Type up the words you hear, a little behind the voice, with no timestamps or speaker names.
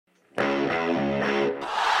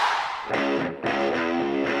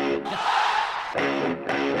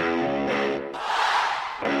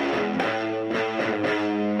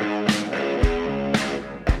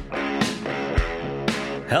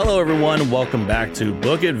Hello, everyone. Welcome back to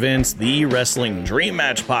Book It, Vince, the Wrestling Dream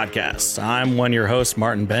Match podcast. I'm one of your hosts,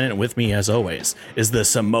 Martin Bennett. With me, as always, is the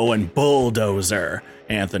Samoan bulldozer,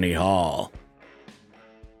 Anthony Hall.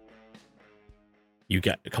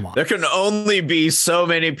 Come on. There can only be so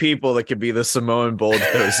many people that could be the Samoan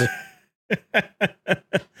bulldozer.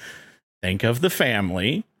 Think of the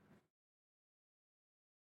family.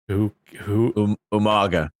 Who?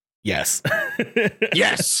 Umaga. Yes.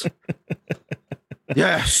 Yes.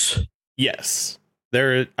 Yes. Yes.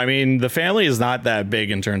 The family is not that big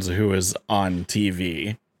in terms of who is on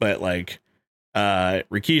TV, but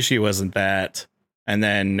Rikishi wasn't that. And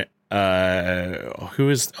then who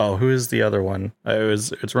is the other one?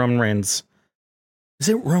 It's Roman Reigns. Is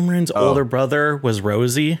it Roman Reigns' older brother was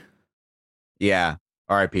Rosie? Yeah.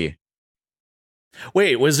 R.I.P.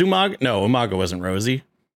 Wait, was Umaga? No, Umaga wasn't Rosie.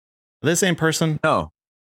 Are they the same person? No.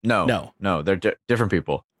 They're different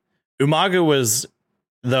people. Umaga was,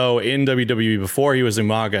 though, in WWE before he was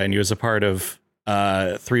Umaga, and he was a part of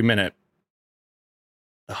 3 minute.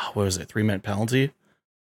 What was it? 3 minute penalty?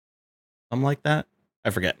 Something like that. I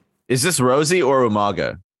forget. Is this Rosie or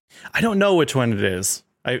Umaga? I don't know which one it is.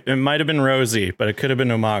 It might have been Rosie, but it could have been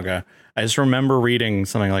Umaga. I just remember reading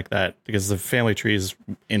something like that because the family tree is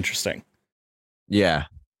interesting. Yeah.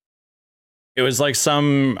 It was like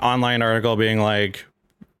some online article being like,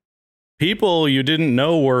 people you didn't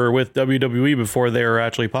know were with WWE before they were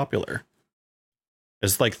actually popular.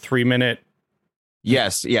 It's like 3 minute.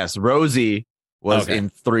 Yes. Rosie was in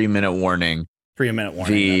 3 minute warning. 3 minute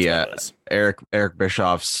warning. The Eric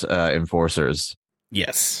Bischoff's enforcers.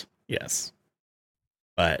 Yes.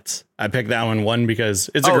 But I picked that one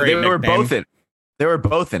because it's a great they nickname. were both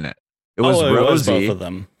in it. It was Rosie. Was both of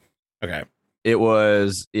them. Okay. It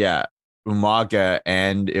was Umaga,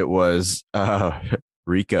 and it was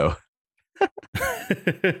Rico.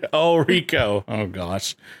 Rico. Oh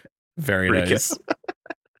gosh. Very Rico. nice.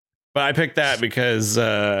 But I picked that because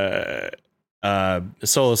Solo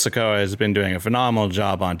Sikoa has been doing a phenomenal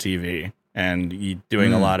job on TV and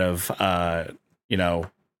doing a lot of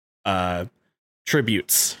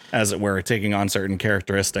tributes, as it were, taking on certain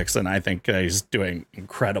characteristics, and I think he's doing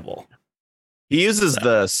incredible. He uses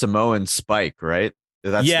the Samoan spike, right?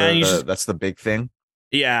 That's the big thing.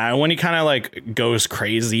 Yeah, when he kind of goes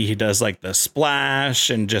crazy, he does the splash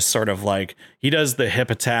and just sort of he does the hip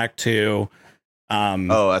attack too.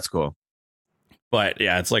 That's cool. But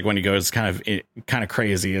yeah, it's when he goes kind of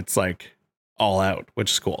crazy, it's all out,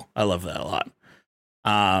 which is cool. I love that a lot.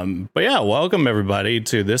 But yeah, welcome everybody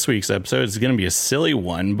to this week's episode. It's going to be a silly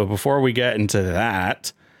one, but before we get into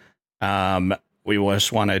that, we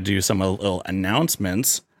just want to do some little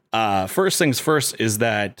announcements. First things first is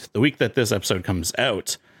that the week that this episode comes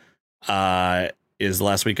out is the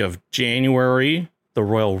last week of January. The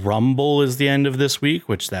Royal Rumble is the end of this week,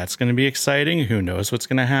 which that's going to be exciting. Who knows what's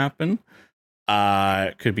going to happen?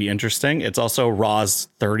 Could be interesting. It's also Raw's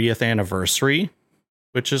 30th anniversary,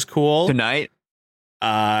 which is cool. Tonight?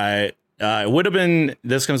 It would have been,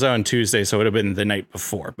 this comes out on Tuesday, so it would have been the night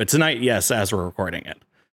before. But tonight, yes, as we're recording it.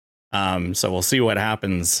 So we'll see what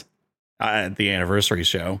happens at the anniversary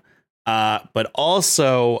show. But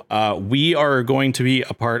also, we are going to be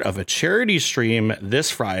a part of a charity stream this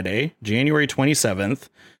Friday, January 27th.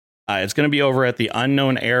 It's going to be over at the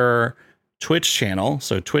Unknown Error Twitch channel.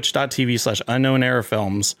 So twitch.tv/Unknown Error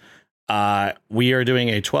Films. We are doing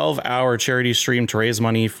a 12-hour charity stream to raise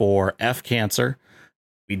money for F Cancer.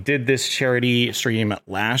 We did this charity stream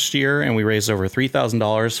last year and we raised over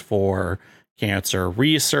 $3,000 for cancer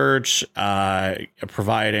research,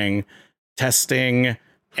 providing testing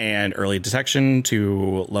and early detection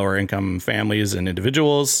to lower income families and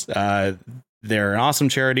individuals. They're an awesome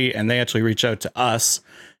charity, and they actually reached out to us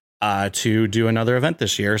to do another event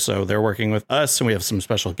this year. So they're working with us, and we have some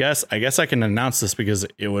special guests. I guess I can announce this because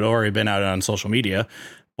it would already been out on social media,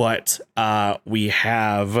 but we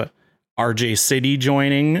have RJ City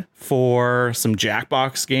joining for some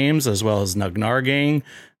Jackbox games, as well as Nugnargang,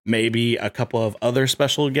 maybe a couple of other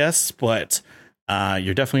special guests, but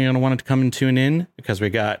you're definitely going to want to come and tune in because we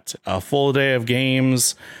got a full day of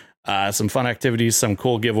games, some fun activities, some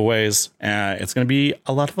cool giveaways. It's going to be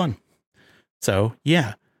a lot of fun. So,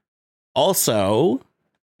 yeah. Also,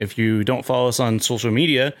 if you don't follow us on social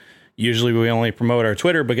media, usually we only promote our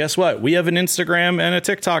Twitter, but guess what? We have an Instagram and a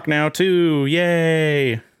TikTok now too.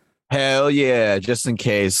 Yay. Hell yeah. Just in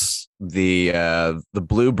case the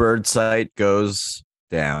Bluebird site goes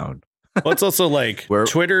down. Well, it's also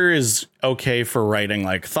Twitter is okay for writing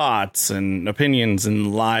thoughts and opinions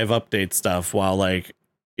and live update stuff, while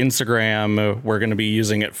Instagram, we're going to be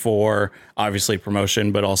using it for obviously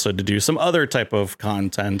promotion, but also to do some other type of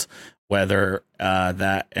content whether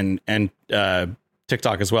that and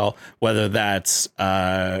TikTok as well, whether that's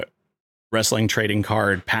wrestling trading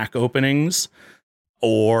card pack openings,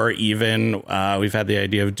 or even we've had the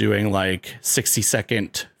idea of doing like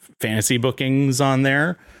 60-second fantasy bookings on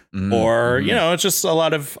there. Or, you know, it's just a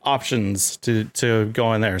lot of options to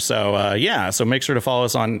go in there. So, so make sure to follow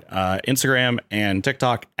us on Instagram and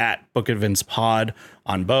TikTok at Book Advance Pod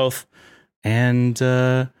on both, and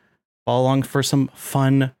follow along for some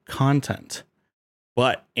fun content.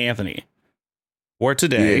 But Anthony, for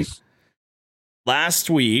today, last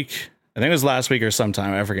week, I think it was last week or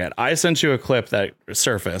sometime, I forget, I sent you a clip that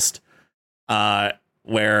surfaced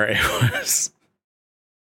where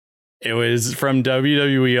it was from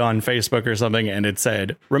WWE on Facebook or something, and it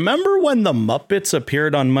said, "Remember when the Muppets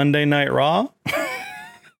appeared on Monday Night Raw?"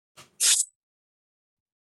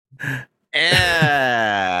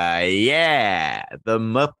 Yeah, the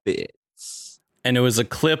Muppets. And it was a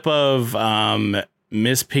clip of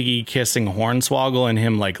Miss Piggy kissing Hornswoggle and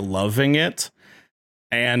him like loving it,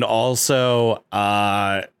 and also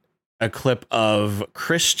a clip of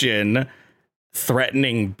Christian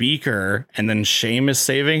threatening Beaker, and then Sheamus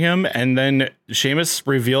saving him, and then Sheamus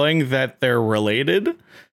revealing that they're related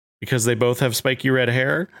because they both have spiky red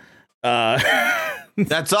hair.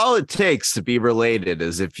 That's all it takes to be related,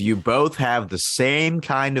 is if you both have the same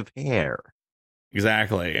kind of hair.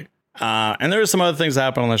 Exactly. And there were some other things that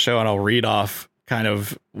happened on the show, and I'll read off kind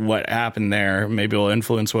of what happened there. Maybe it'll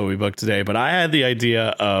influence what we booked today. But I had the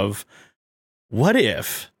idea of, what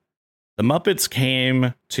if the Muppets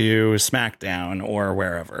came to SmackDown or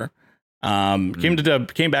wherever, came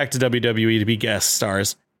back to WWE to be guest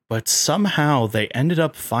stars, but somehow they ended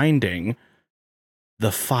up finding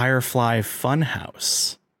the Firefly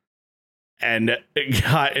Funhouse and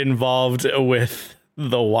got involved with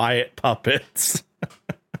the Wyatt puppets.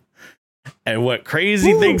 And what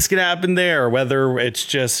crazy things can happen there, whether it's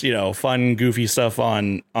just, you know, fun, goofy stuff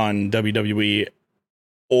on WWE,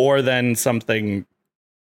 or then something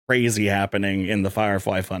crazy happening in the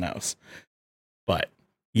Firefly Funhouse. But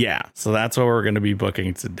yeah, so that's what we're going to be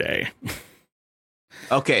booking today.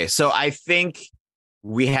 Okay, so I think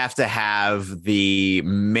we have to have the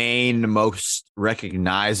main, most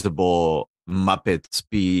recognizable Muppets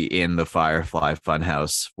be in the Firefly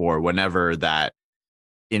Funhouse for whenever that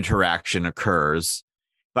interaction occurs.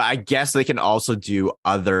 But I guess they can also do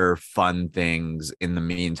other fun things in the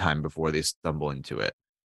meantime before they stumble into it.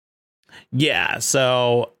 Yeah,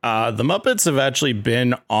 so the Muppets have actually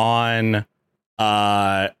been on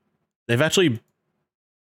WWE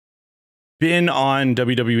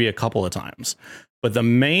a couple of times. But the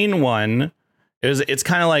main one it's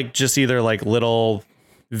kind of like just either like little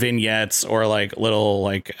vignettes or like little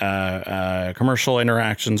like commercial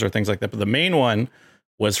interactions or things like that. But the main one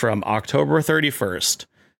was from October 31st,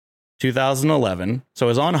 2011. So it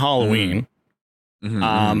was on Halloween.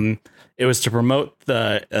 It was to promote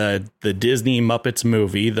the Disney Muppets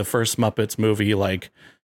movie, the first Muppets movie, like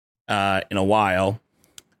in a while.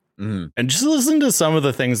 And just listen to some of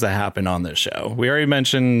the things that happen on this show. We already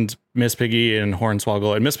mentioned Miss Piggy and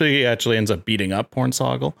Hornswoggle, and Miss Piggy actually ends up beating up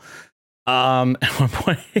Hornswoggle. At one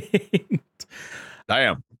point,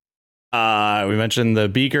 Damn. We mentioned the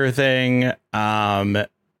Beaker thing.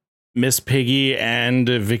 Miss Piggy and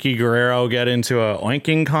Vicky Guerrero get into a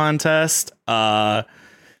oinking contest. But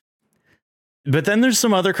then there's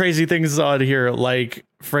some other crazy things on here, like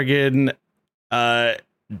friggin' The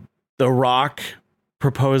Rock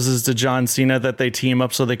proposes to John Cena that they team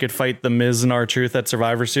up so they could fight The Miz and R-Truth at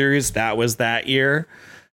Survivor Series. That was that year.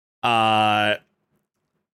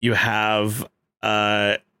 You have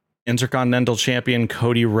Intercontinental Champion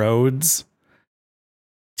Cody Rhodes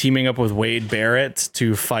teaming up with Wade Barrett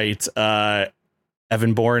to fight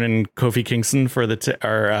Evan Bourne and Kofi Kingston for the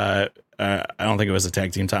I don't think it was a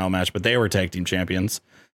tag team title match, but they were tag team champions.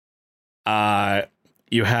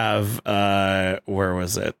 You have where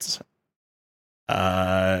was it?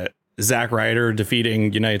 Zack Ryder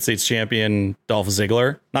defeating United States champion Dolph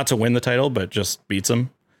Ziggler, not to win the title, but just beats him.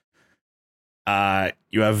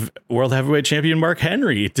 You have World Heavyweight Champion Mark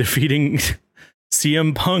Henry defeating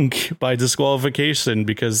CM Punk by disqualification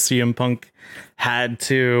because CM Punk had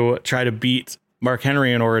to try to beat Mark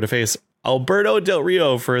Henry in order to face Alberto Del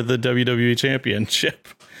Rio for the WWE Championship.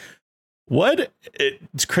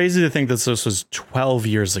 It's crazy to think that this was 12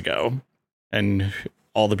 years ago, and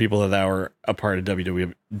all the people that were a part of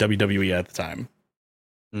WWE at the time.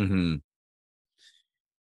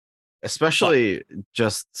 Especially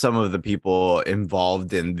just some of the people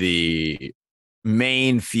involved in the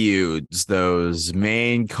main feuds, those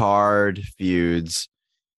main card feuds.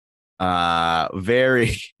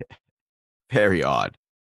 Very, very odd.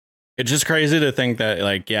 It's just crazy to think that,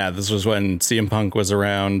 like, yeah, this was when CM Punk was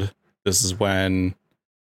around. This is when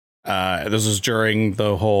this was during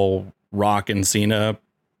the whole Rock and Cena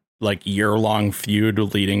like year-long feud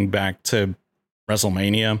leading back to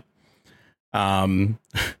WrestleMania.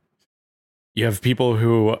 You have people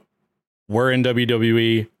who were in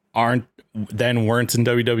WWE, weren't in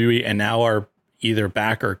WWE, and now are either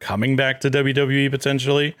back or coming back to WWE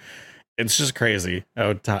potentially. It's just crazy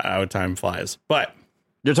how time flies. But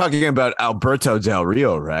you're talking about Alberto Del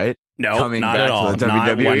Rio, right? No, coming not back at all. to the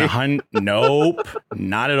WWE? Nope,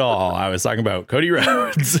 not at all. I was talking about Cody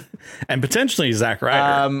Rhodes and potentially Zack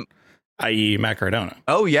Ryder, i.e. Matt Cardona.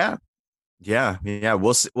 Oh yeah.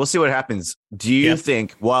 We'll see what happens. Do you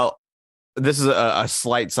think? Well, this is a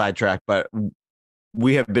slight sidetrack, but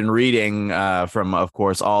we have been reading from, of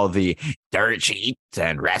course, all the dirt sheets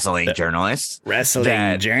and wrestling journalists.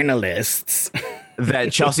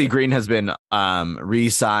 That Chelsea Green has been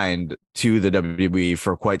re-signed to the WWE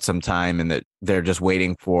for quite some time, and that they're just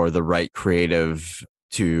waiting for the right creative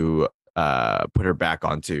to put her back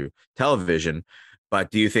onto television.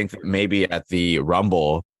 But do you think that maybe at the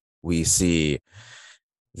Rumble we see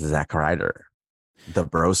Zack Ryder, the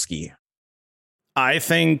broski? I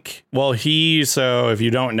think, well, so if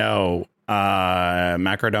you don't know,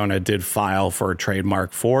 Matt Cardona did file for a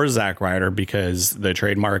trademark for Zack Ryder because the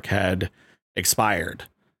trademark had expired.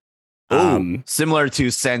 Similar to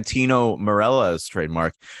Santino Marella's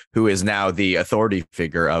trademark, who is now the authority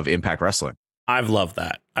figure of Impact Wrestling. I've loved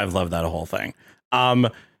that whole thing.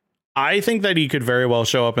 I think that he could very well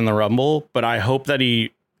show up in the Rumble, but I hope that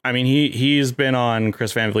he's been on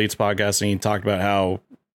Chris Van Vliet's podcast and he talked about how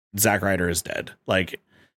Zack Ryder is dead. Like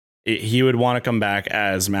he would want to come back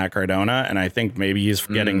as Matt Cardona, and I think maybe he's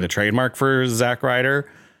getting the trademark for Zack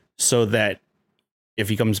Ryder so that if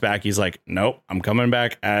he comes back, he's like, nope, I'm coming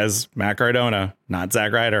back as Matt Cardona, not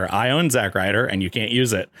Zack Ryder. I own Zack Ryder and you can't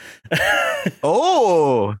use it.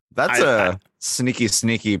 Oh, that's a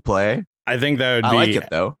sneaky play. I think that would be. I like it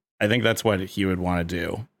though. I think that's what he would want to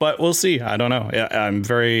do, but we'll see. I don't know.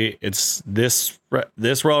 It's this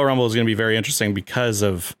Royal Rumble is going to be very interesting because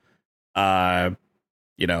of,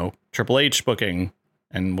 Triple H booking,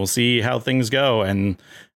 and we'll see how things go. And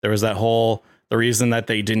there was the reason that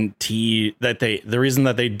they didn't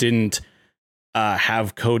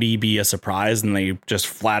have Cody be a surprise and they just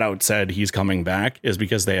flat out said he's coming back is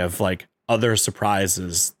because they have like other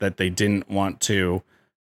surprises that they didn't want to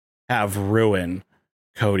have ruin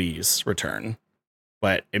Cody's return.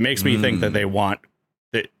 But it makes me think that they want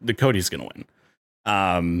that the Cody's going to win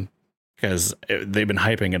because they've been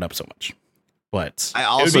hyping it up so much. But I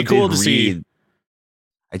also it would be cool to see.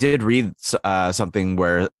 I did read something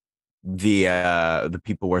where the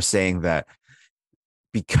people were saying that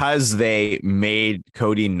because they made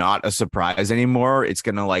Cody not a surprise anymore, it's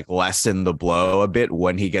gonna like lessen the blow a bit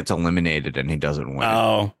when he gets eliminated and he doesn't win.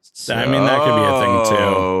 Oh, so, that could be a thing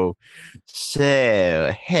too.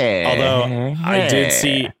 So hey, although I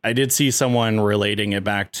did see someone relating it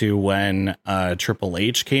back to when Triple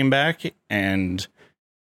H came back and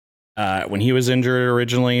when he was injured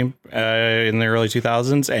originally in the early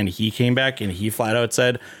 2000s, and he came back and he flat out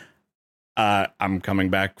said, I'm coming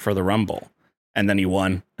back for the Rumble, and then he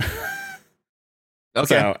won. Okay,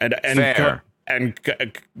 so, and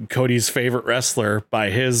Cody's favorite wrestler by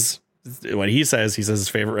what he says his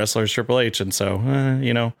favorite wrestler is Triple H, and so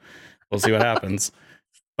we'll see what happens.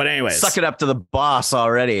 But anyways, suck it up to the boss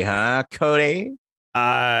already, huh, Cody?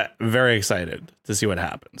 Very excited to see what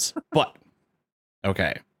happens. But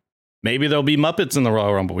okay, maybe there'll be Muppets in the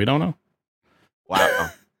Royal Rumble. We don't know. Wow.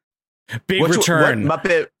 Big return. What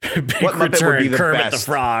Muppet return, would be the Kermit best? the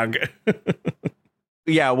Frog.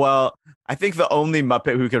 Yeah, well, I think the only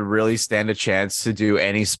Muppet who could really stand a chance to do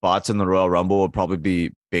any spots in the Royal Rumble would probably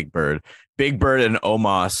be Big Bird. Big Bird and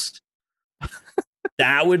Omos.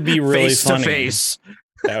 That would be really face funny. To face.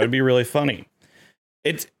 That would be really funny.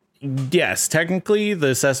 Yes, technically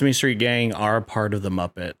the Sesame Street gang are part of the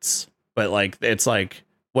Muppets, but like it's like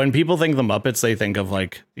when people think the Muppets, they think of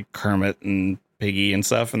like Kermit and Piggy and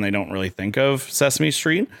stuff, and they don't really think of Sesame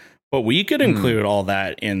Street. But we could include all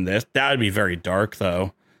that in this. That would be very dark,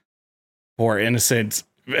 though. Poor innocent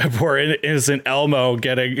Elmo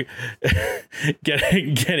getting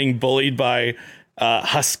bullied by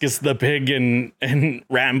Huskus the pig and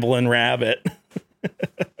Ramblin' Rabbit.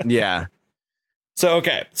 Yeah. So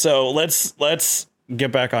okay, so let's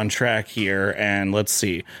get back on track here and let's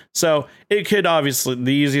see. So it could obviously,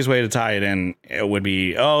 the easiest way to tie it in, it would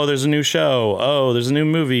be, oh, there's a new show. Oh, there's a new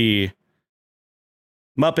movie.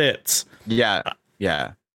 Muppets. Yeah.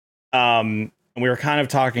 We were kind of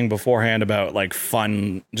talking beforehand about like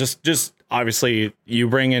fun, just obviously you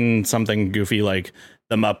bring in something goofy like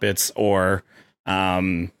the Muppets or I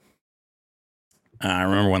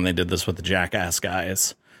remember when they did this with the Jackass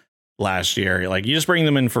guys last year. Like, you just bring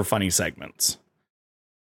them in for funny segments.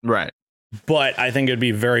 Right. But I think it'd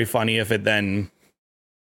be very funny if it then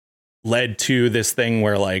led to this thing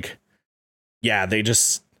where, like, yeah, they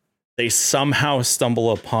somehow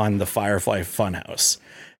stumble upon the Firefly Funhouse,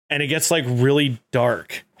 and it gets like really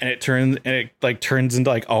dark, and it turns into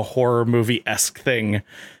like a horror movie-esque thing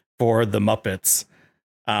for the Muppets.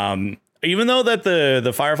 Even though that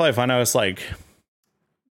the Firefly Funhouse, like,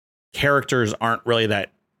 characters aren't really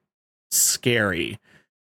that scary,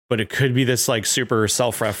 but it could be this like super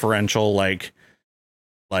self-referential,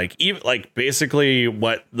 even like basically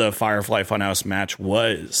what the Firefly Funhouse match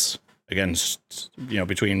was against,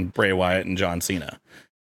 between Bray Wyatt and John Cena.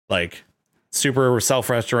 Like, super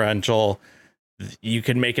self-referential. You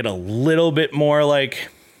can make it a little bit more like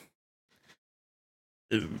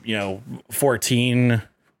 14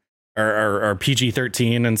 or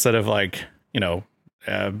PG-13 instead of like,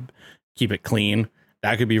 keep it clean.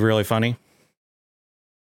 That could be really funny.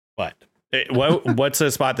 But what's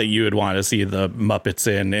a spot that you would want to see the Muppets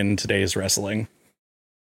in today's wrestling?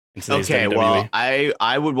 Okay, WWE? Well,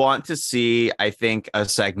 I would want to see, I think, a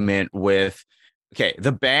segment with,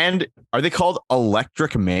 the band, are they called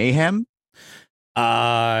Electric Mayhem?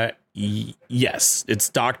 Yes, it's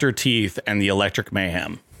Dr. Teeth and the Electric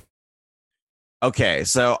Mayhem. Okay,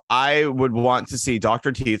 so I would want to see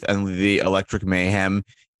Dr. Teeth and the Electric Mayhem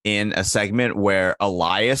in a segment where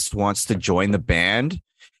Elias wants to join the band,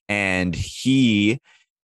 and he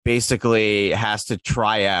basically has to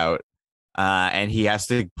try out, and he has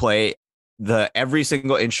to play every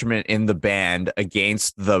single instrument in the band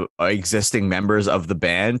against the existing members of the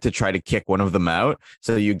band to try to kick one of them out.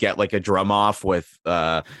 So you get like a drum off with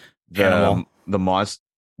the animal. The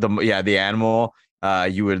animal.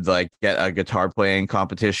 You would like get a guitar playing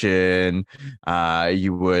competition.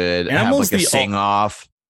 You would have like a sing off.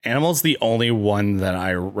 Animal's the only one that I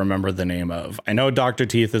remember the name of. I know Dr.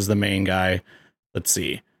 Teeth is the main guy. Let's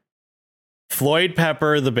see. Floyd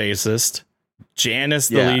Pepper, the bassist. Janice,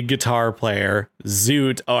 the lead guitar player.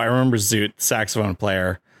 Zoot. Oh, I remember Zoot, saxophone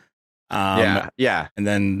player. And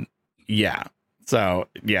then, So,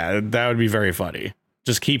 that would be very funny.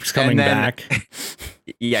 Just keeps coming back.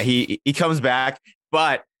 He comes back,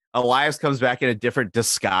 but Elias comes back in a different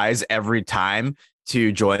disguise every time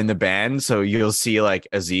to join the band. So you'll see like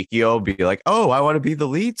Ezekiel be like, "Oh, I want to be the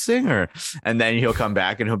lead singer," and then he'll come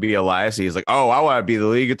back and he'll be Elias. He's like, "Oh, I want to be the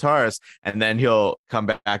lead guitarist," and then he'll come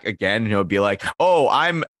back again and he'll be like, "Oh,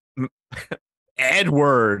 I'm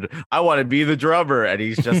Edward. I want to be the drummer," and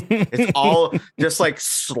it's all just like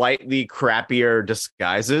slightly crappier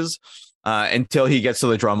disguises until he gets to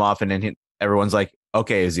the drum off, and then everyone's like,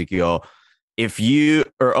 "Okay, Ezekiel,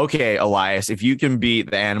 Elias, if you can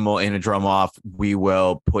beat the animal in a drum off, we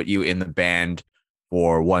will put you in the band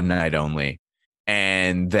for one night only."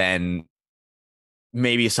 And then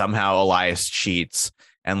maybe somehow Elias cheats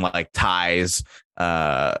and like ties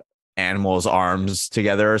Animal's arms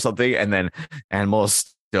together or something, and then Animal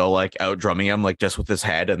is still like out drumming him like just with his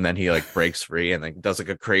head, and then he like breaks free and like does like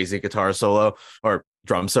a crazy guitar solo or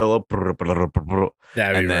drum solo,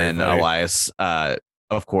 and then Elias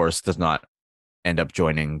of course does not end up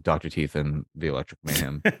joining Dr. Teeth and the Electric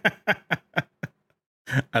Mayhem.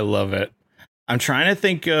 I love it. I'm trying to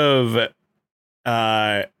think of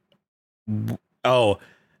Statler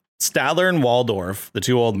and Waldorf, the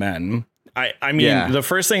two old men. I mean, the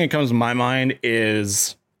first thing that comes to my mind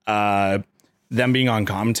is them being on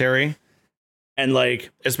commentary, and like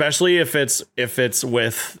especially if it's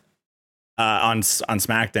with on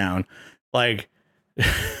SmackDown, like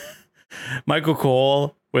Michael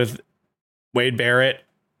Cole with Wade Barrett,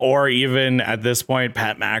 or even at this point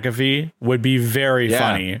Pat McAfee, would be very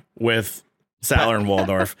funny with Statler and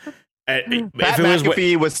Waldorf. Pat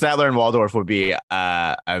McAfee with Statler and Waldorf would be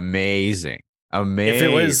amazing.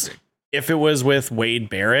 If it was with Wade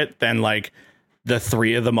Barrett, then like the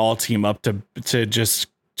three of them all team up to just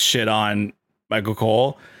shit on Michael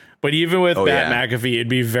Cole. But even with Pat McAfee, it'd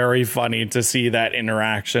be very funny to see that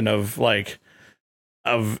interaction of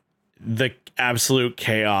the absolute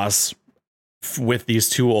chaos with these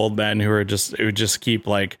two old men who would just keep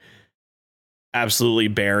like absolutely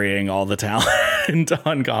burying all the talent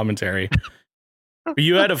on commentary.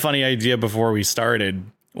 You had a funny idea before we started,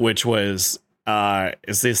 which was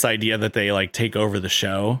is this idea that they like take over the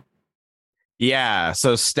show. Yeah,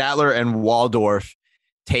 so Statler and Waldorf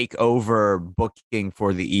take over booking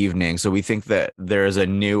for the evening. So we think that there's a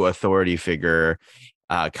new authority figure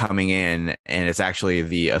coming in, and it's actually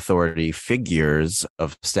the authority figures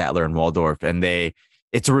of Statler and Waldorf, and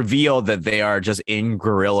it's revealed that they are just in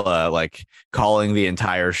guerrilla, like calling the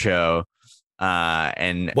entire show.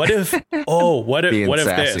 And what if? Oh, what if? Being What if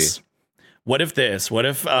sassy. this? What if this? What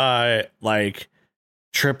if like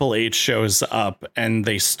Triple H shows up and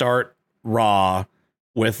they start Raw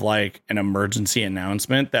with like an emergency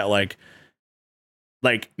announcement that like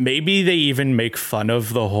maybe they even make fun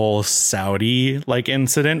of the whole Saudi like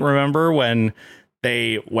incident. Remember when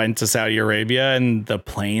they went to Saudi Arabia and the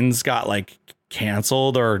planes got like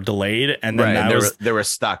canceled or delayed, and then they were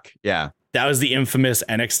stuck. Yeah, that was the infamous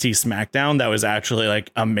NXT SmackDown that was actually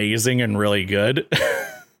like amazing and really good.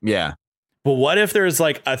 yeah. But what if there's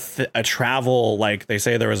like a travel, like they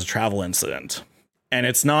say there was a travel incident, and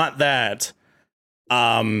it's not that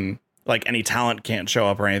like any talent can't show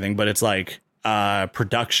up or anything, but it's like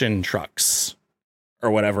production trucks or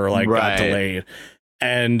whatever like got delayed,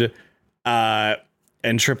 and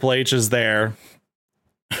Triple H is there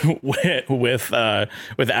with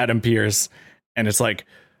Adam Pearce, and it's like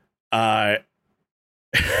and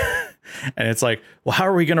it's like, well, how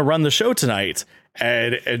are we going to run the show tonight?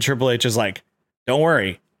 And Triple H is like, don't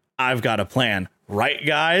worry, I've got a plan, right,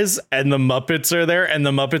 guys? And the Muppets are there, and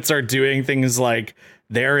the Muppets are doing things like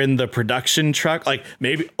they're in the production truck. Like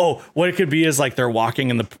maybe, what it could be is like they're walking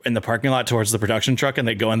in the parking lot towards the production truck, and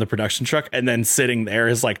they go in the production truck, and then sitting there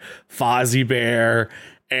is like Fozzie Bear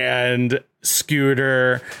and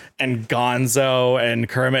Scooter and Gonzo and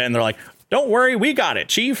Kermit, and they're like, don't worry, we got it,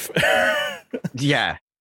 Chief. Yeah.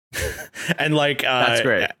 And like that's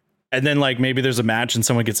great. And then like maybe there's a match and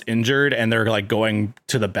someone gets injured and they're like going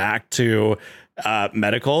to the back to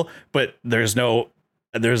medical, but there's no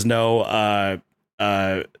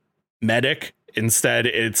medic. Instead,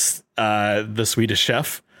 it's the Swedish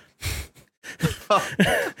Chef.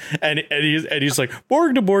 and he's like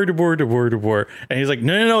board to board to board to board to board, and he's like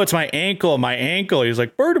no, it's my ankle. He's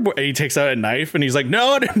like board to board, and he takes out a knife and he's like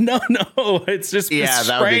no, it's just sprained.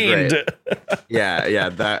 That would be great. yeah,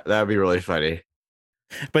 that would be really funny.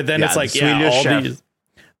 But then it's like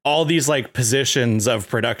all these like positions of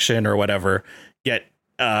production or whatever get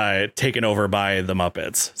taken over by the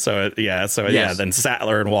Muppets. So then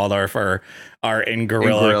Statler and Waldorf are in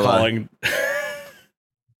guerrilla calling.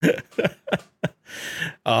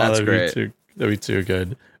 That's great. That'd be too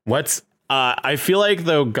good. I feel like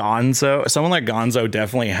though someone like Gonzo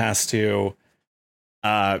definitely has to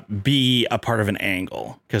be a part of an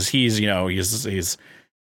angle, because he's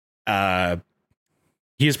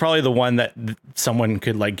probably the one that someone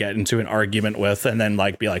could like get into an argument with and then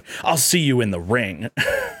like be like, I'll see you in the ring.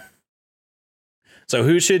 So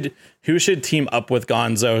who should team up with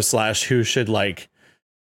Gonzo / who should like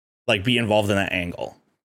be involved in that angle?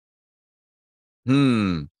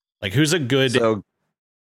 Like who's a good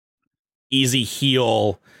easy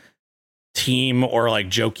heel team or like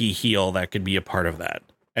jokey heel that could be a part of that,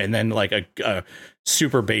 and then like a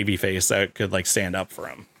super baby face that could like stand up for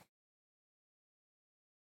him?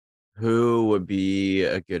 Who would be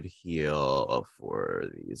a good heel for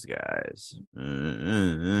these guys?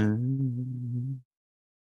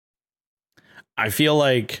 I feel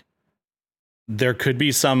like there could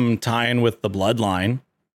be some tie-in with the Bloodline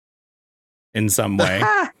in some way.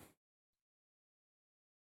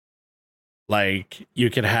 Like you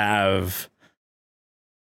could have,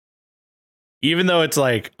 even though it's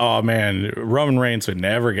like, oh man, Roman Reigns would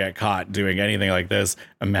never get caught doing anything like this.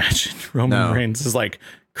 Imagine Roman Reigns is like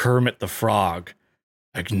Kermit the Frog.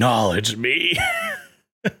 Acknowledge me.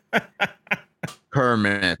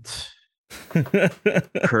 Kermit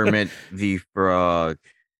the Frog.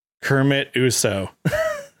 Kermit Uso.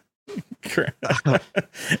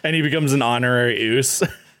 And he becomes an honorary Us.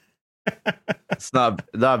 It's not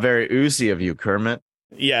very oozy of you, Kermit.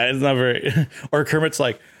 Yeah, it's not very. Or Kermit's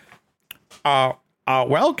like,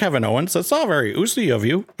 well, Kevin Owens, that's not very oozy of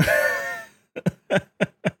you.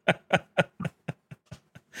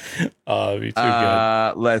 Oh, it'd be too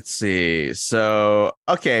good. Let's see. So,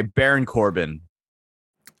 okay, Baron Corbin.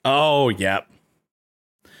 Oh, yep.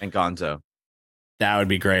 And Gonzo. That would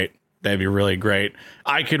be great. That'd be really great.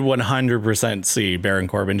 I could 100% see Baron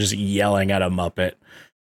Corbin just yelling at a Muppet.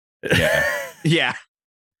 Yeah. Yeah.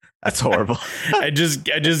 That's horrible. I just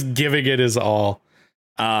giving it his all.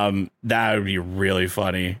 That would be really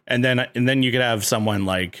funny. And then you could have someone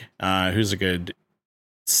like who's a good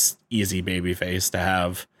easy baby face to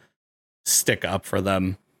have stick up for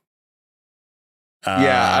them.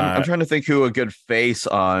 Yeah, I'm trying to think who a good face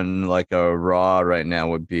on like a Raw right now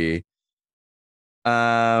would be.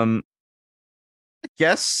 I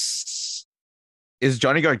guess, is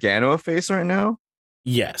Johnny Gargano a face right now?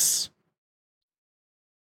 Yes.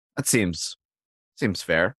 That seems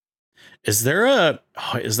fair. Is there a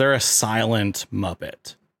silent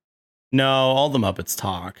Muppet? No, all the Muppets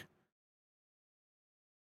talk.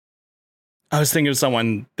 I was thinking of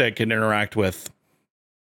someone that could interact with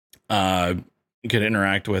Dexter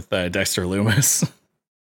Loomis.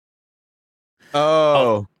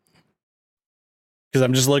 Oh, Because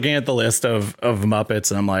I'm just looking at the list of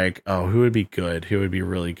Muppets and I'm like, oh, who would be good? Who would be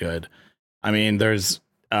really good? I mean, there's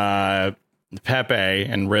Pepe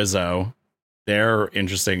and Rizzo. They're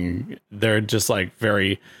interesting. They're just like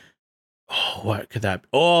very. Oh, what could that?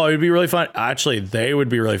 Oh, it'd be really fun. Actually, they would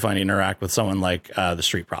be really fun to interact with someone like the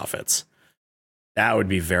Street Profits. That would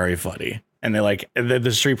be very funny. And they like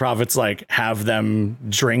the Street Profits like have them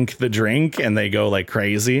drink the drink and they go like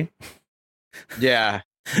crazy. yeah.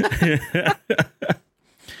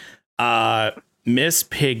 Miss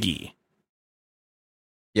Piggy.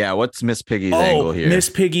 Yeah, what's Miss Piggy's angle here? Miss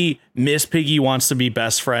Piggy wants to be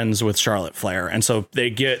best friends with Charlotte Flair, and so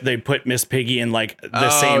they put Miss Piggy in like the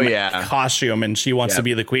same costume, and she wants to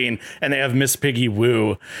be the queen, and they have Miss Piggy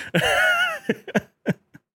woo.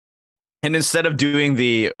 And instead of doing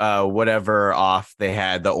the whatever off they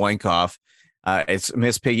had, the oink off, it's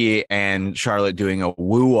Miss Piggy and Charlotte doing a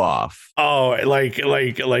woo off. Oh, like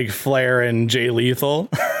Flair and Jay Lethal.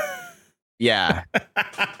 Yeah.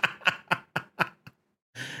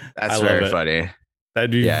 That's very funny.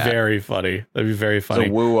 That'd be very funny. That'd be very funny.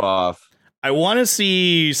 So woo off. I want to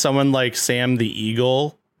see someone like Sam the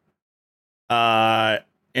Eagle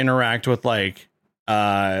interact with like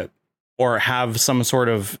or have some sort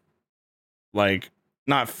of like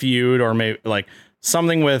not feud or maybe like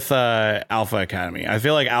something with Alpha Academy. I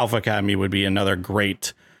feel like Alpha Academy would be another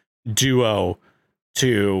great duo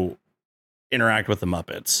to interact with the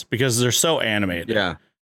Muppets because they're so animated. Yeah.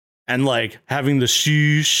 And like having the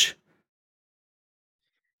shoosh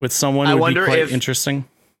with someone would be quite interesting.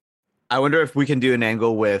 I wonder if we can do an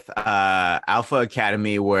angle with Alpha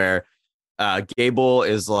Academy where Gable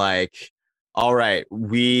is like, all right,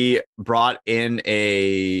 we brought in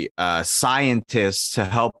a scientist to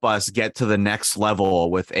help us get to the next level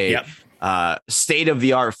with a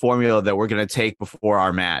state-of-the-art formula that we're going to take before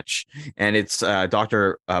our match. And it's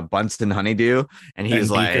Dr. Bunsen Honeydew. And he's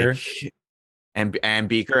like... And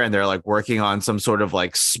Beaker, and they're like working on some sort of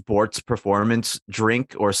like sports performance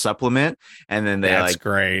drink or supplement, and then they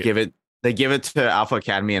give it to Alpha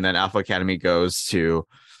Academy, and then Alpha Academy goes to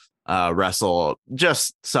wrestle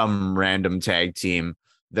just some random tag team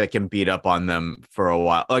that can beat up on them for a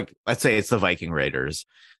while. Like let's say it's the Viking Raiders.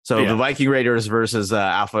 So the Viking Raiders versus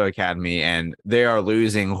Alpha Academy, and they are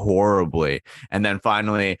losing horribly. And then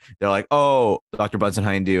finally they're like, oh, Dr. Bunsen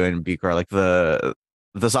Honeydew and Beaker are like the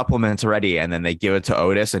supplements ready, and then they give it to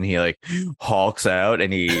Otis, and he like hulks out,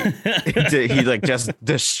 and he he like just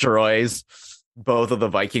destroys both of the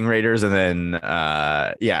Viking Raiders, and then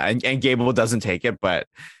and Gable doesn't take it, but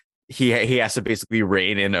he has to basically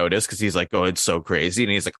rein in Otis because he's like going so crazy,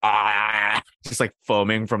 and he's like just like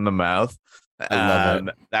foaming from the mouth. I love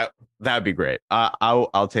it. That'd be great.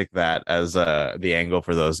 I'll take that as the angle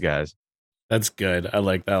for those guys. That's good. I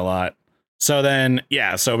like that a lot. So then,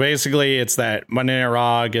 so basically it's that Monday Night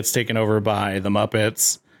Raw gets taken over by the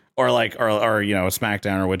Muppets or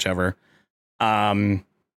SmackDown or whichever. At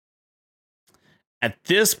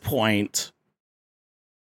this point,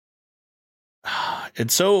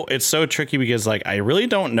 it's so tricky because like, I really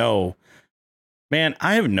don't know, man,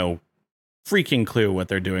 I have no freaking clue what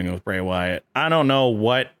they're doing with Bray Wyatt. I don't know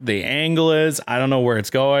what the angle is. I don't know where it's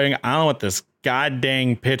going. I don't know what this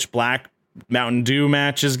goddamn pitch black Mountain Dew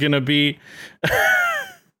match is gonna be.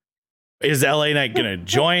 Is LA Knight gonna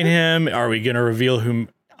join him? Are we gonna reveal who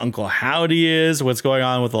Uncle Howdy is? What's going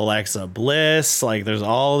on with Alexa Bliss? Like there's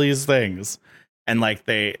all these things, and like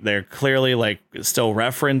they're clearly like still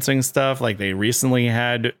referencing stuff. Like they recently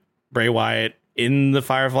had Bray Wyatt in the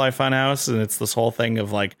Firefly Funhouse, and it's this whole thing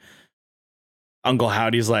of like Uncle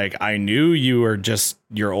Howdy's like, I knew you were just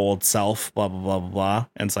your old self, blah blah blah blah blah.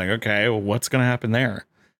 And it's like, okay, well, what's gonna happen there?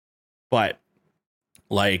 But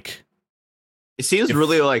like, it seems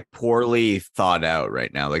really like poorly thought out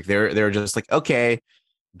right now. Like they're just like, okay,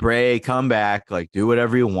 Bray, come back, like do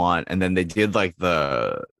whatever you want. And then they did like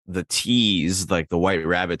the tease, like the White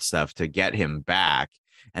Rabbit stuff to get him back.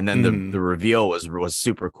 And then the reveal was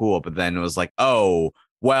super cool. But then it was like, oh,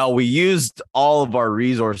 well, we used all of our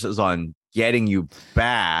resources on getting you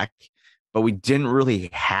back, but we didn't really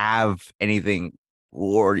have anything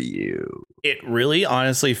for you. It really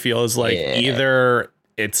honestly feels like either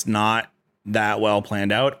it's not that well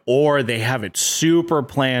planned out or they have it super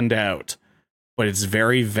planned out, but it's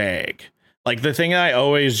very vague. Like the thing I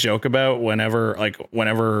always joke about whenever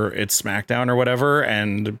it's SmackDown or whatever,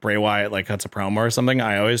 and Bray Wyatt like cuts a promo or something,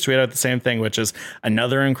 I always tweet out the same thing, which is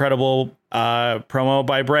another incredible promo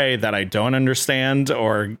by Bray that I don't understand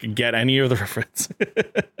or get any of the reference.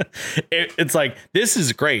 It's like, this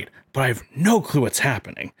is great, but I have no clue what's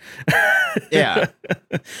happening. Yeah.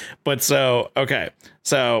 But so, okay.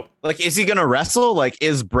 So like, is he gonna wrestle? Like,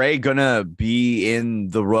 is Bray gonna be in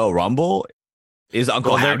the Royal Rumble? Is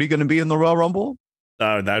Uncle Howdy going to be in the Royal Rumble?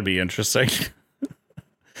 Oh, that'd be interesting.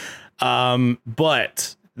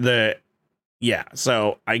 But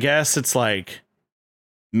so I guess it's like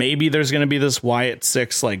maybe there's going to be this Wyatt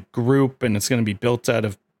Six like group, and it's going to be built out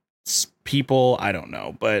of people. I don't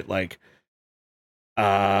know, but like,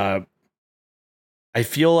 I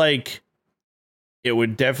feel like it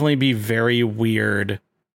would definitely be very weird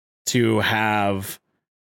to have.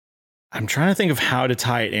 I'm trying to think of how to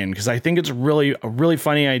tie it in, because I think it's a really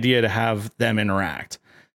funny idea to have them interact,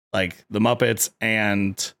 like the Muppets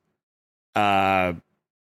and the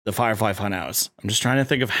Firefly Funhouse. I'm just trying to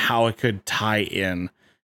think of how it could tie in.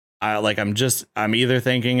 I'm either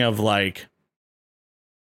thinking of like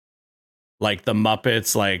the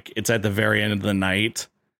Muppets, like it's at the very end of the night,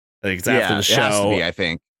 like it's after the show. It has to be, I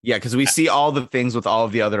think. Yeah, because we see all the things with all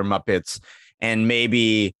of the other Muppets, and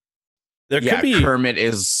maybe. There could be Kermit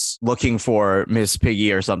is looking for Miss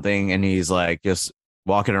Piggy or something, and he's like just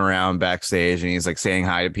walking around backstage, and he's like saying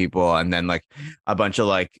hi to people, and then like a bunch of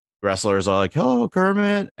like wrestlers are like, "Hello,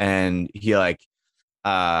 Kermit," and he like,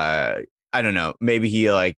 I don't know, maybe he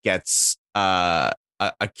like gets a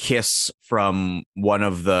kiss from one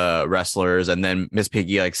of the wrestlers, and then Miss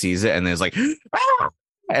Piggy like sees it, and then is like, ah!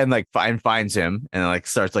 And like finds him, and like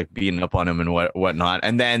starts like beating up on him and whatnot,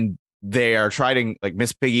 and then. They are trying, like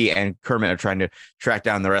Miss Piggy and Kermit are trying to track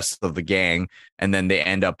down the rest of the gang, and then they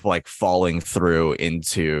end up like falling through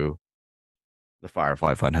into the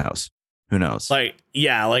Firefly Funhouse. Who knows? Like,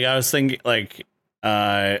 yeah, like I was thinking, like,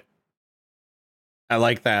 I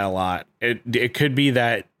like that a lot. It could be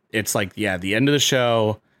that it's like, yeah, the end of the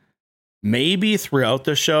show. Maybe throughout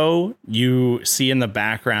the show, you see in the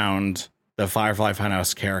background the Firefly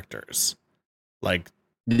Funhouse characters, like,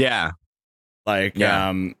 yeah.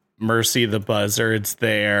 Mercy the Buzzard's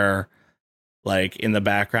there, like in the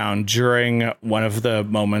background during one of the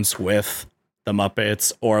moments with the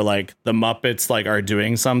Muppets, or like the Muppets like are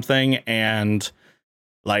doing something, and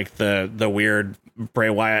like the weird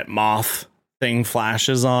Bray Wyatt moth thing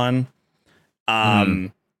flashes on.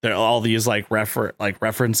 There are all these like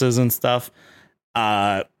references and stuff.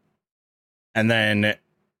 And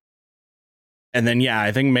then yeah,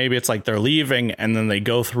 I think maybe it's like they're leaving, and then they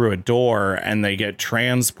go through a door and they get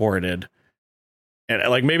transported. And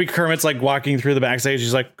like maybe Kermit's like walking through the backstage.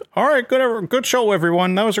 He's like, "All right, good show,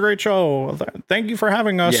 everyone. That was a great show. Thank you for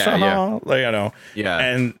having us." Yeah. Like, you know. Yeah.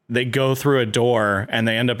 And they go through a door and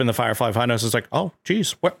they end up in the Firefly Funhouse. It's like, oh,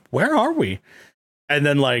 geez, where are we? And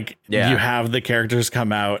then like you have the characters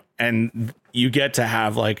come out, and you get to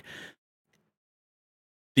have like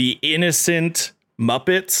the innocent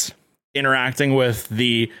Muppets interacting with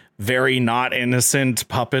the very not innocent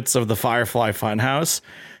puppets of the Firefly Funhouse,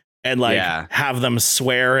 and like have them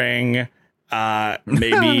swearing,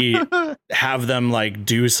 maybe have them like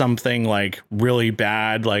do something like really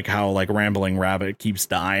bad, like how like Rambling Rabbit keeps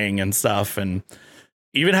dying and stuff, and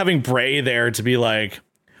even having Bray there to be like,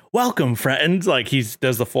 "Welcome, friend," like he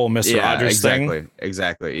does the full Mr. Rogers thing.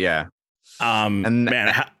 Exactly. Yeah. And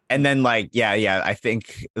man, and then like I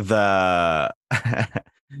think the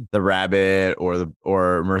the Rabbit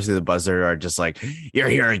or Mercy the Buzzard are just like, "You're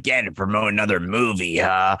here again to promote another movie,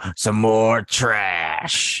 huh? Some more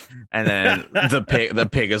trash." And then the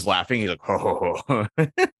pig is laughing. He's like, "Ho ho ho."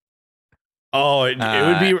 Oh, it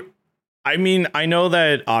would be. I mean, I know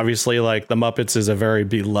that obviously like the Muppets is a very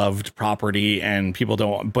beloved property and people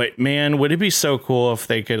don't, but man, would it be so cool if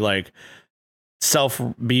they could like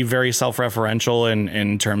be very self-referential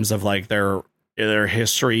in terms of like their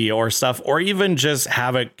history or stuff, or even just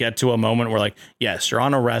have it get to a moment where like, yes, you're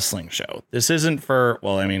on a wrestling show. This isn't for,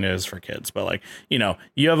 well, I mean, it is for kids, but like, you know,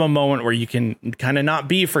 you have a moment where you can kind of not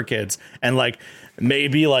be for kids, and like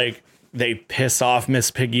maybe like they piss off Miss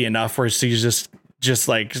Piggy enough where she's just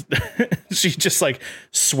like she just like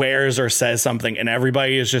swears or says something, and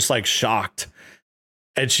everybody is just like shocked,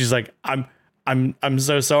 and she's like, I'm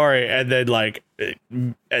so sorry. And then like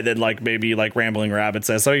maybe like Rambling Rabbit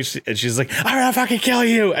says so, and she's like, "I'm gonna fucking kill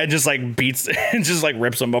you," and just like beats and just like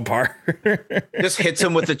rips him apart. Just hits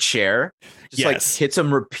him with a chair. Just like hits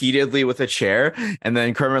him repeatedly with a chair. And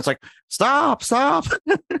then Kermit's like, stop.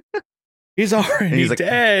 He's already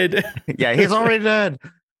dead. Yeah, he's already dead.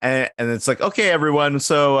 and it's like, okay, everyone.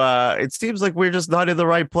 So it seems like we're just not in the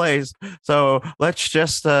right place. So let's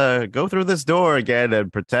just go through this door again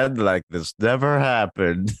and pretend like this never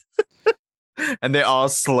happened. And they all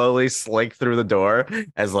slowly slink through the door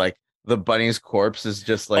as like the bunny's corpse is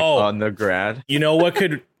just like on the ground. You know what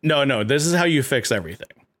could no, this is how you fix everything.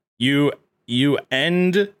 You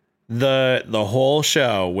end the whole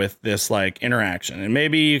show with this like interaction, and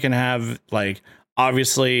maybe you can have like,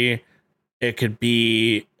 obviously it could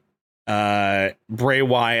be Bray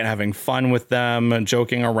Wyatt having fun with them and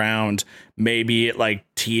joking around. Maybe it like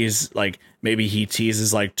maybe he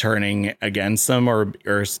teases like turning against them or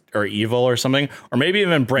evil or something, or maybe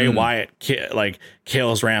even Bray Wyatt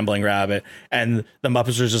kills Rambling Rabbit and the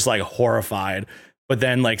Muppets are just like horrified. But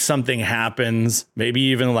then like something happens, maybe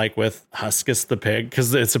even like with Huskus the pig,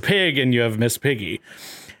 because it's a pig and you have Miss Piggy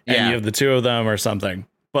and you have the two of them or something.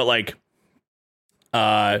 But like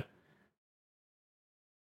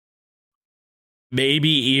maybe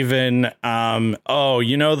even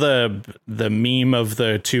you know the meme of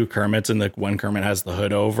the two Kermits and the one Kermit has the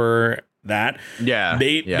hood over that.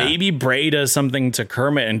 Maybe Bray does something to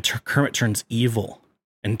Kermit and Kermit turns evil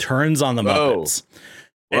and turns on the Muppets.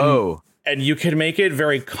 And you could make it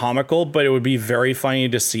very comical, but it would be very funny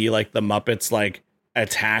to see like the Muppets like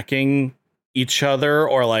attacking each other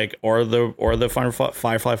or the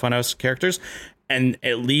Firefly Funhouse characters, and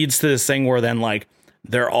it leads to this thing where then like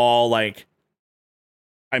they're all like,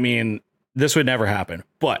 I mean, this would never happen,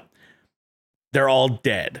 but they're all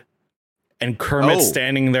dead and Kermit's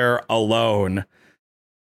standing there alone.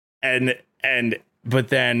 But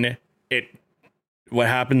then what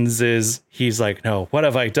happens is he's like, no, what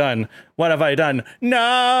have I done? What have I done?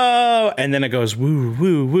 No. And then it goes, woo,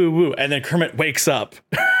 woo, woo, woo. And then Kermit wakes up.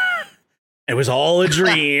 It was all a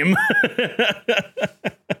dream.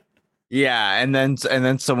 Yeah, and then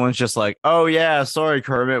someone's just like, "Oh yeah, sorry,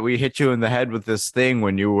 Kermit, we hit you in the head with this thing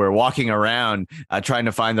when you were walking around trying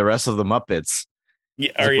to find the rest of the Muppets."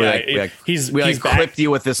 Yeah, we clipped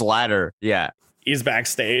you with this ladder. Yeah, he's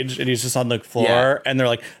backstage and he's just on the floor, and they're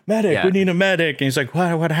like, "Medic, we need a medic," and he's like,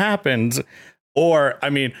 "What happened?" Or I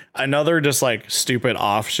mean, another just like stupid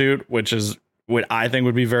offshoot, which is what I think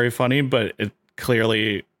would be very funny, but it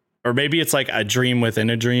clearly. Or maybe it's like a dream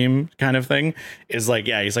within a dream kind of thing, is like,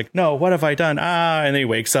 yeah, he's like, no, what have I done? And then he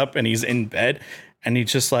wakes up and he's in bed and he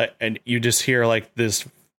just like, and you just hear like this,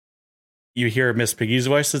 you hear Miss Piggy's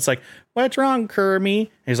voice. It's like, what's wrong, Kermie? And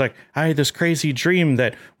he's like, I had this crazy dream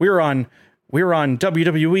that we were on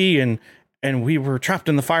WWE and we were trapped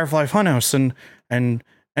in the Firefly Funhouse and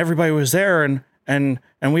everybody was there and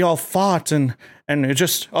we all fought and it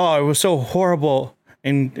just, it was so horrible.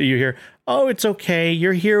 And you hear, oh, it's okay,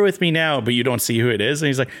 you're here with me now, but you don't see who it is. And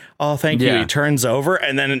he's like, oh, thank you. He turns over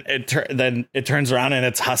and then it turns around and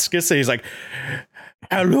it's Huskus. And he's like,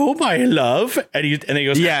 hello, my love. And he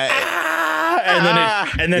goes, and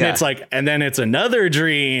then it's like, and then it's another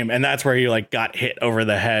dream. And that's where you like got hit over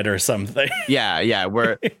the head or something. It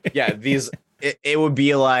would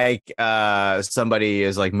be like somebody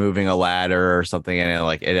is like moving a ladder or something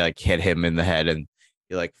and it hit him in the head and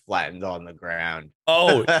he like flattened on the ground.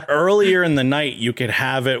 Earlier in the night, you could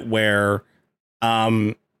have it where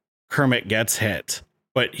Kermit gets hit,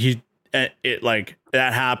 but it like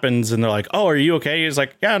that happens and they're like, oh, are you okay? He's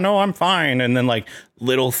like, yeah, no, I'm fine. And then like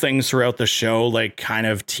little things throughout the show, like kind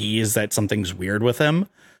of tease that something's weird with him.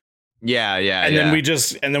 And then we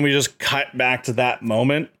just cut back to that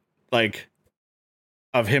moment, like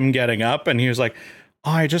of him getting up. And he was like,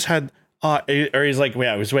 oh, I just had, or he's like,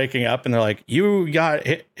 yeah, I was waking up and they're like, you got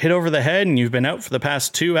hit over the head and you've been out for the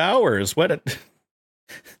past 2 hours. What? Are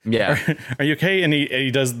you okay? And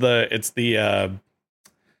he does it's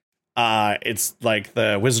like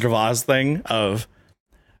the Wizard of Oz thing of,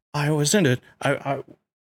 I was in it.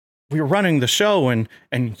 We were running the show and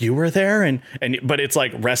you were there and but it's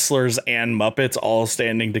like wrestlers and Muppets all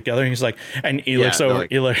standing together. And he's like, and he looks over,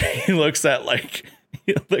 he looks at like,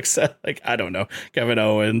 I don't know, Kevin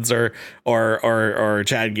Owens or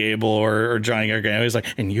Chad Gable or Johnny Gargano. He's like,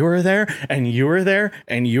 and you were there and you were there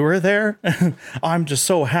and you were there. I'm just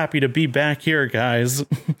so happy to be back here, guys.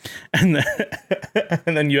 And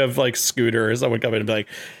then you have like Scooter or someone come in and be like,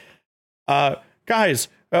 guys,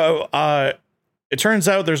 it turns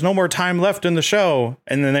out there's no more time left in the show.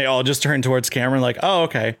 And then they all just turn towards Cameron like, oh,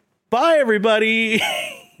 okay, bye everybody.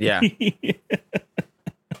 Yeah.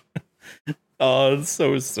 Oh, it's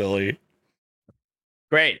so silly.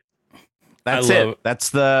 Great. That's it.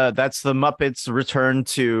 That's the Muppets return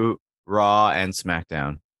to Raw and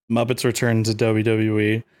SmackDown. Muppets return to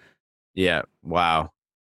WWE. Yeah. Wow.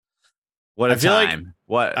 What a time.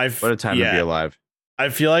 What a time to be alive. I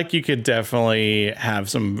feel like you could definitely have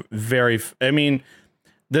some I mean,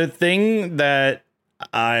 the thing that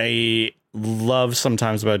I love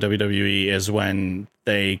sometimes about WWE is when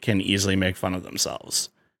they can easily make fun of themselves,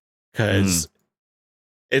 because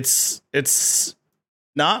it's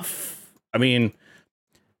not. I mean,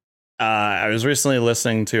 I was recently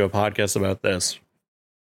listening to a podcast about this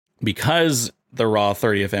because the Raw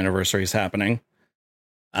 30th anniversary is happening.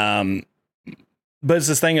 But it's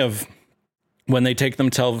this thing of when they take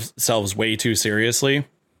themselves way too seriously,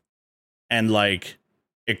 and like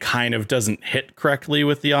it kind of doesn't hit correctly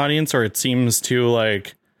with the audience, or it seems too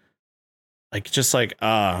like just like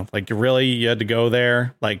really you had to go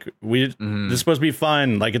there. Like this is supposed to be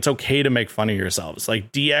fun. Like it's okay to make fun of yourselves.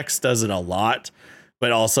 Like DX does it a lot,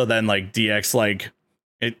 but also then like DX like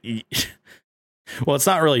it. Well, it's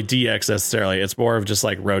not really DX necessarily. It's more of just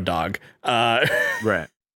like Road Dogg. Right.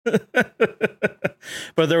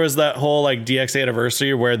 But there was that whole like DX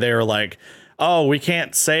anniversary where they were like, oh, we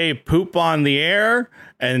can't say poop on the air,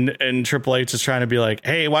 and Triple H is trying to be like,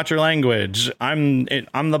 hey, watch your language, I'm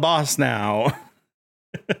the boss now.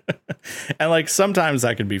 And like sometimes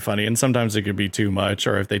that could be funny and sometimes it could be too much,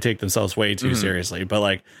 or if they take themselves way too seriously. But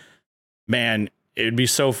like, man, it'd be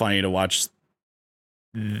so funny to watch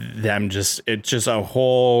them it's just a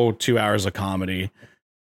whole 2 hours of comedy.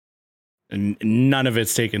 And none of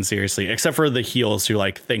it's taken seriously, except for the heels who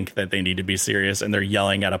like think that they need to be serious and they're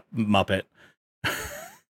yelling at a Muppet.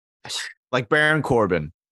 Like Baron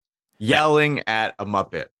Corbin yelling at a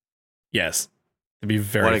Muppet. Yes. It'd be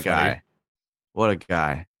very funny. What a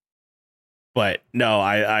guy. But no,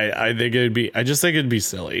 I think I just think it'd be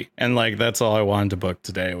silly. And like, that's all I wanted to book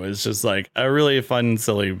today was just like a really fun,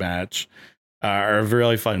 silly match. Or a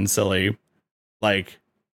really fun, silly, like,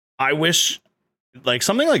 I wish like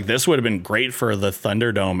something like this would have been great for the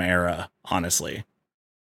Thunderdome era, honestly.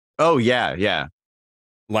 Oh, yeah.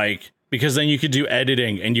 Like, because then you could do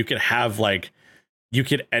editing and you could have like, you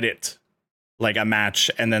could edit like a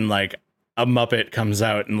match and then like a Muppet comes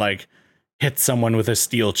out and like hits someone with a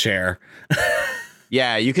steel chair.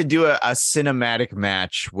 Yeah, you could do a cinematic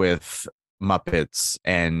match with Muppets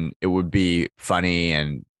and it would be funny,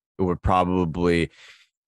 and it would probably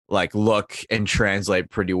like look and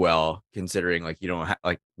translate pretty well, considering like you don't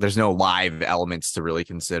like there's no live elements to really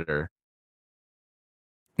consider.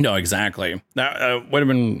 No, exactly. That would have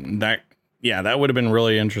been that. Yeah, that would have been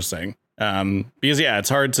really interesting. Because yeah, it's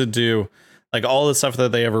hard to do like all the stuff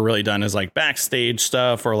that they ever really done is like backstage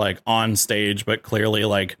stuff or like on stage, but clearly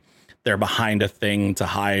like they're behind a thing to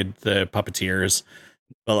hide the puppeteers.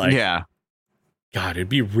 But like, yeah, God, it'd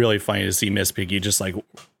be really funny to see Miss Piggy just like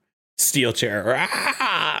steel chair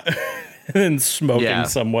and then smoking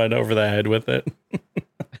someone over the head with it.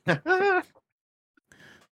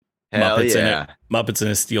 Muppets in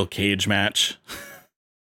a steel cage match.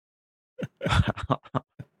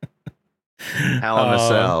 Hell in a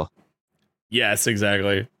Cell. Yes,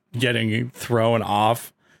 exactly. Getting thrown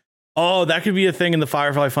off. Oh, that could be a thing in the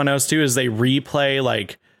Firefly Funhouse too, is they replay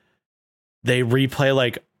like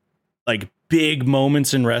big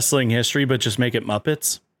moments in wrestling history, but just make it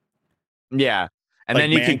Muppets. Yeah. And like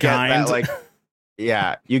then you Mankind. could get that like,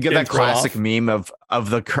 yeah, you get that classic meme of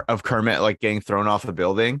Kermit like getting thrown off a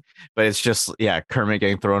building, but it's just Kermit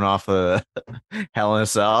getting thrown off a Hell in a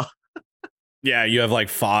Cell. Yeah, you have like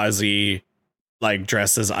Fozzie like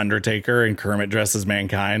dressed as Undertaker and Kermit dressed as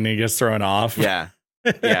Mankind, and he gets thrown off. Yeah.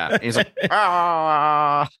 Yeah. And he's like,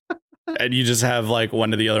 ah. And you just have like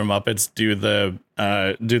one of the other Muppets do the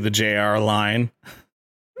JR line.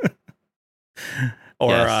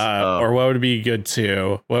 Or what would be good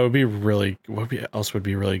too? What else would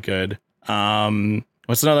be really good?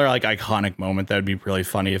 What's another like iconic moment that would be really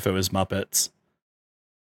funny if it was Muppets?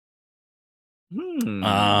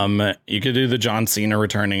 You could do the John Cena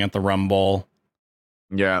returning at the Rumble.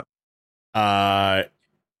 Yeah.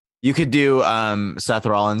 You could do Seth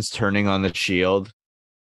Rollins turning on the Shield.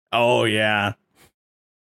 Oh yeah.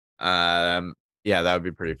 Yeah, that would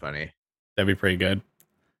be pretty funny. That'd be pretty good.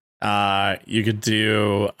 You could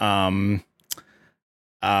do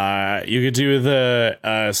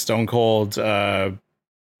the Stone Cold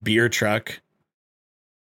beer truck,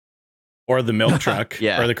 or the milk truck,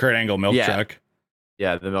 or the Kurt Angle milk truck.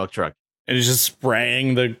 Yeah, the milk truck. And he's just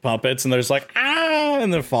spraying the puppets, and they're just like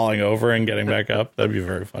and they're falling over and getting back up. That'd be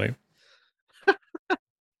very funny.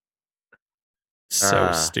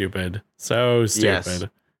 So stupid. Yes.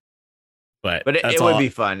 But it would be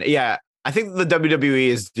fun. Yeah. I think the WWE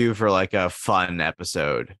is due for like a fun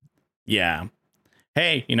episode. Yeah.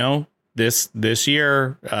 Hey, this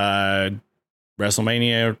year,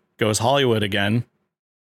 WrestleMania goes Hollywood again.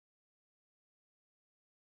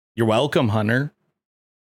 You're welcome, Hunter.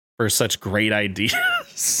 for such great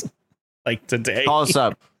ideas like today. Call us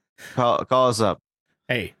up. Call us up.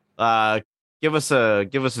 Hey, Give us a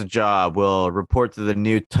job. We'll report to the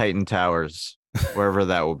new Titan Towers, wherever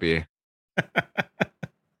that will be.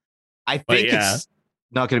 I think it's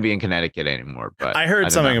not going to be in Connecticut anymore. But I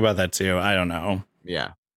heard something about that too. I don't know.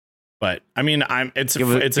 Yeah, but I mean,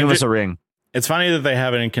 give us a ring. It's funny that they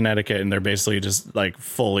have it in Connecticut and they're basically just like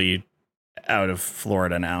fully out of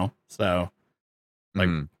Florida now. So like,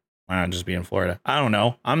 why not just be in Florida? I don't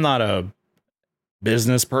know. I'm not a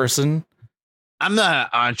business person. I'm not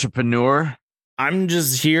an entrepreneur. I'm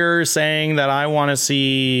just here saying that I want to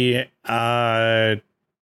see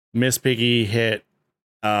Miss Piggy hit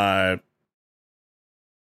who's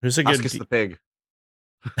a good Oscus the pig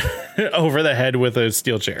over the head with a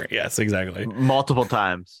steel chair. Yes, exactly. Multiple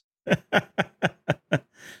times.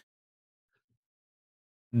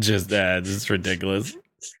 Just it's ridiculous.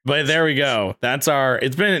 But there we go.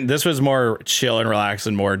 This was more chill and relaxed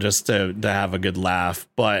and more just to have a good laugh.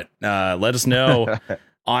 But let us know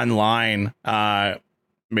online.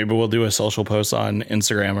 Maybe we'll do a social post on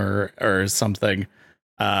Instagram or something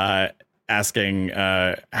asking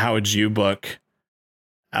how would you book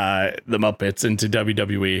the Muppets into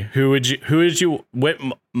WWE? Who would you what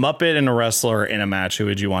Muppet and a wrestler in a match, who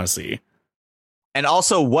would you want to see? And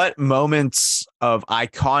also, what moments of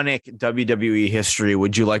iconic WWE history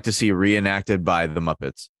would you like to see reenacted by the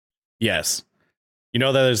Muppets? Yes. You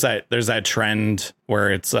know, there's that trend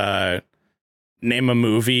where it's name a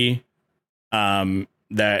movie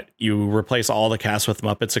that you replace all the cast with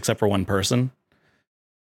Muppets except for one person.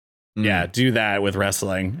 Yeah, do that with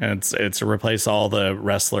wrestling. And it's replace all the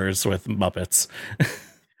wrestlers with Muppets.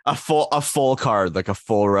 a full card, like a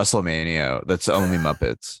full WrestleMania that's only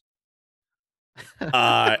Muppets.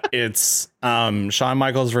 It's Shawn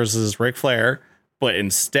Michaels versus Ric Flair, but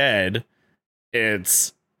instead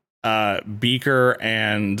it's Beaker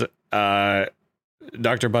and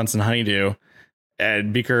Dr. Bunsen Honeydew,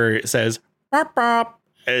 and Beaker says bop, bop,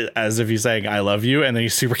 as if he's saying I love you, and then he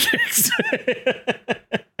super kicks.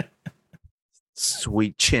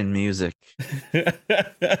 Sweet chin music.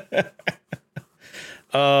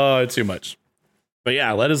 Oh, too much. But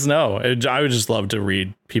yeah, let us know. I would just love to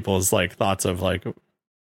read people's like thoughts of like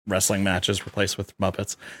wrestling matches replaced with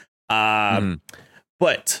Muppets.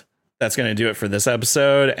 But that's going to do it for this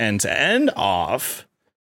episode. And to end off,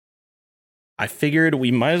 I figured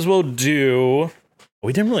we might as well do.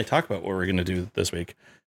 We didn't really talk about what we're going to do this week.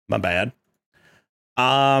 My bad.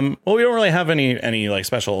 Well, we don't really have any like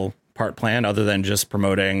special part planned other than just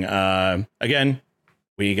promoting. Again,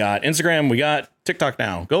 we got Instagram, we got TikTok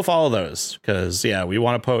now. Go follow those because we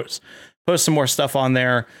want to post some more stuff on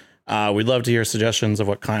there. We'd love to hear suggestions of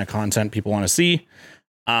what kind of content people want to see.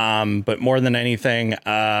 But more than anything,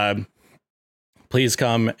 please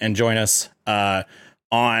come and join us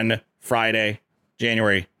on Friday,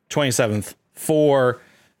 January 27th for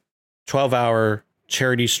 12-hour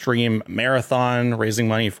charity stream marathon raising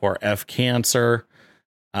money for F Cancer.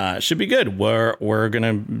 Should be good. We're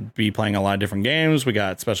gonna be playing a lot of different games. We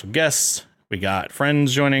got special guests. We got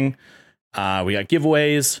friends joining. We got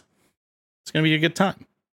giveaways. It's gonna be a good time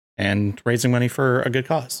and raising money for a good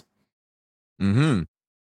cause.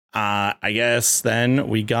 I guess then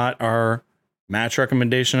we got our match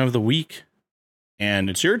recommendation of the week, and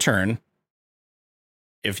it's your turn.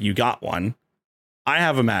 If you got one, I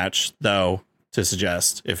have a match though to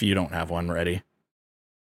suggest if you don't have one ready.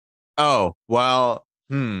 Oh well.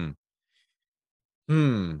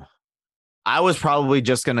 I was probably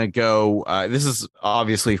just going to go. This is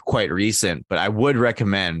obviously quite recent, but I would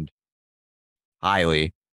recommend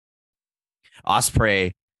highly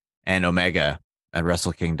Ospreay and Omega at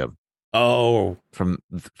Wrestle Kingdom. Oh, from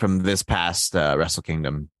this past Wrestle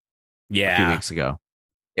Kingdom. Yeah. A few weeks ago.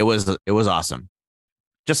 It was awesome.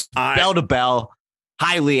 Just bell to bell,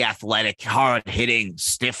 highly athletic, hard hitting,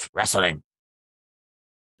 stiff wrestling.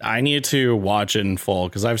 I need to watch it in full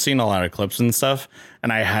because I've seen a lot of clips and stuff,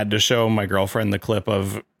 and I had to show my girlfriend the clip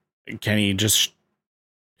of Kenny just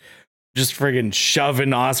friggin' shoving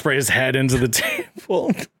Ospreay's head into the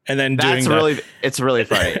table, and then it's really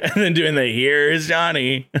funny, and then doing the here's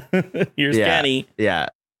Johnny, here's Kenny. Yeah,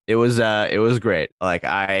 it was great. Like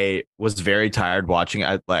I was very tired watching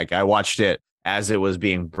it. I watched it as it was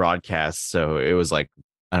being broadcast, so it was like,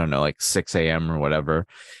 I don't know, like 6 a.m. or whatever.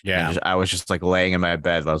 Yeah. I was just like laying in my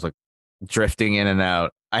bed. I was like drifting in and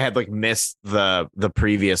out. I had like missed the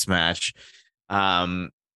previous match. And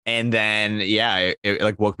then, it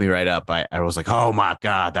like woke me right up. I was like, oh my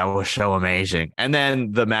God, that was so amazing. And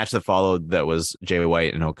then the match that followed, that was Jay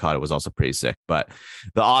White and Okada, was also pretty sick. But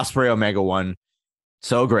the Ospreay Omega one,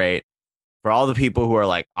 so great. for all the people who are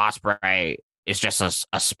like, Ospreay is just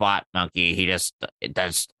a spot monkey. He just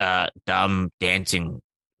does dumb dancing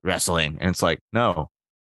wrestling. And it's like, no.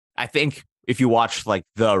 I think if you watch like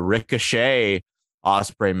the Ricochet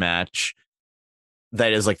Ospreay match,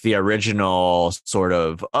 that is like the original sort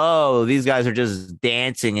of, oh, these guys are just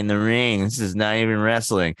dancing in the ring. This is not even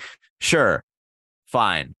wrestling. Sure,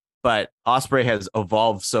 fine. But Ospreay has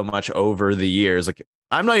evolved so much over the years. Like,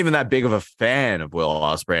 I'm not even that big of a fan of Will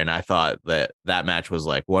Ospreay, and I thought that match was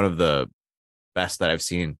like one of the best that I've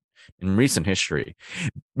seen in recent history.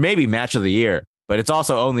 Maybe match of the year, but it's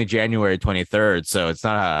also only January 23rd, so it's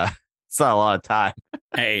not a lot of time.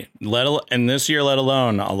 Hey, in this year, let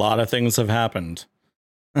alone, a lot of things have happened.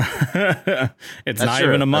 It's not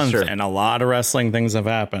even a month, and a lot of wrestling things have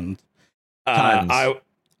happened. I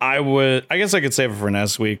guess I could save it for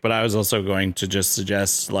next week, but I was also going to just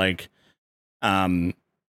suggest like,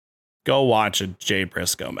 go watch a Jay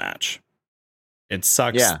Briscoe match. It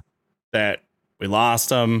sucks that we lost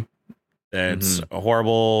him. It's a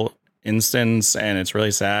horrible instance, and it's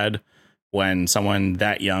really sad when someone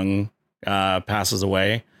that young passes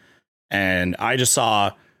away. And I just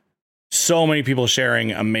saw so many people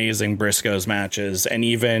sharing amazing Briscoes matches, and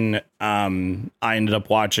even I ended up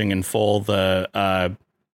watching in full the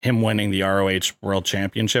him winning the ROH World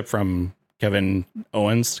Championship from Kevin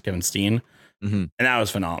Steen, and that was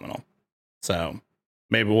phenomenal. So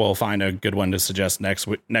maybe we'll find a good one to suggest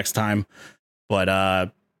next time. But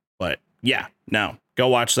yeah, no, go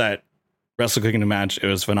watch that Wrestle Kingdom match. It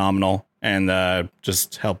was phenomenal, and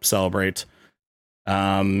just help celebrate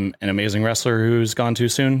an amazing wrestler who's gone too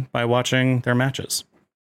soon by watching their matches.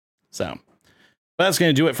 So, but that's going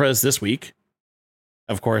to do it for us this week.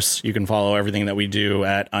 Of course, you can follow everything that we do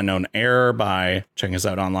at Unknown Error by checking us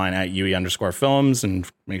out online at UE_films, and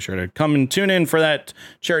make sure to come and tune in for that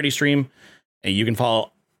charity stream. And you can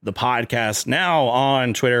follow the podcast now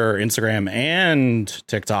on Twitter, Instagram, and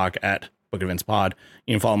TikTok at Book Events Pod.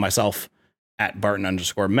 You can follow myself at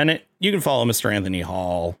Barton_Minute. You can follow Mr. Anthony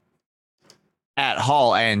Hall at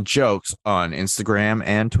Hall and Jokes on Instagram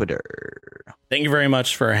and Twitter. Thank you very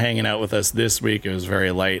much for hanging out with us this week. It was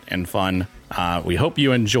very light and fun. We hope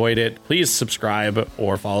you enjoyed it. Please subscribe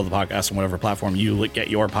or follow the podcast on whatever platform you get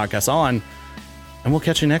your podcasts on. And we'll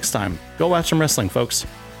catch you next time. Go watch some wrestling, folks.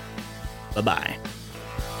 Bye-bye.